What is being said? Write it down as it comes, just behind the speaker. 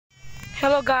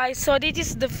Hello guys, so this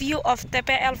is the view of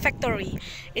TPL factory.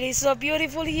 It is so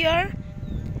beautiful here.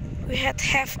 We had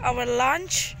have our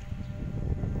lunch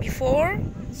before,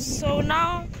 so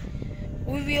now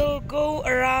we will go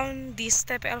around this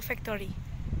TPL factory.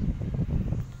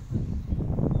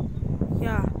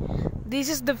 Yeah, this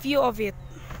is the view of it.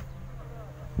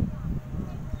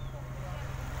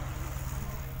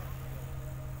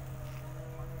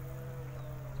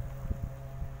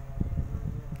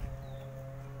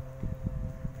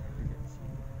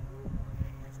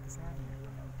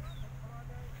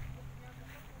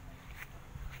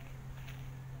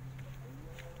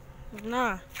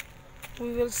 Now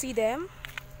we will see them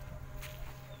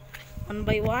one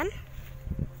by one.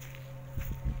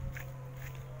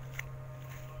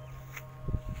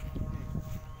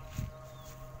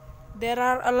 There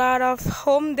are a lot of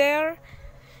home there.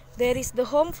 There is the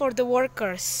home for the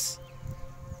workers,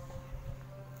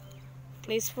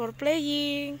 place for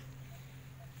playing,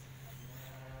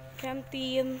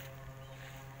 canteen.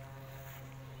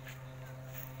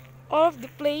 All of the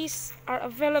places are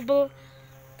available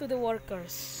to the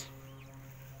workers.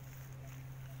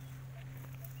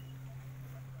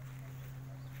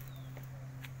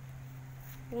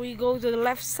 We go to the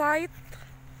left side.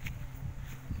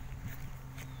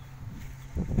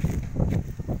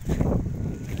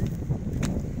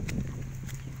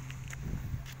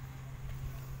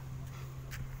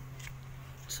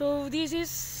 So this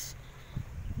is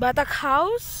Batak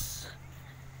house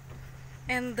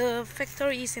and the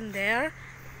factory is in there.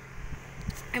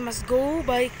 I must go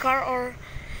by car or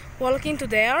walking to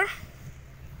there.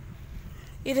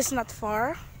 It is not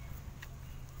far.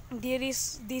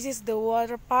 This is the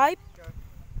water pipe.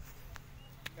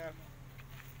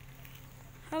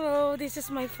 Hello, this is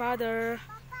my father.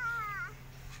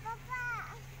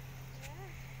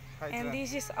 And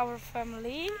this is our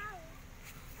family.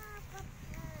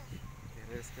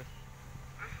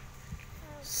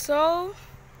 So,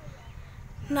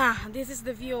 this is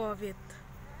the view of it.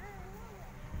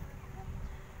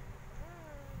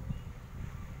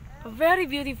 A very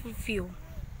beautiful view.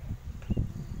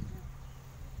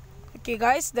 Okay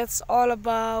guys, that's all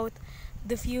about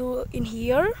the view in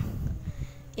here.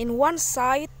 In one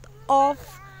side of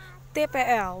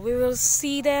TPL, we will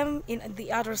see them in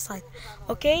the other side.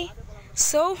 Okay,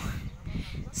 so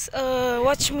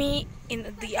watch me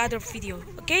in the other video.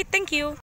 Okay, thank you.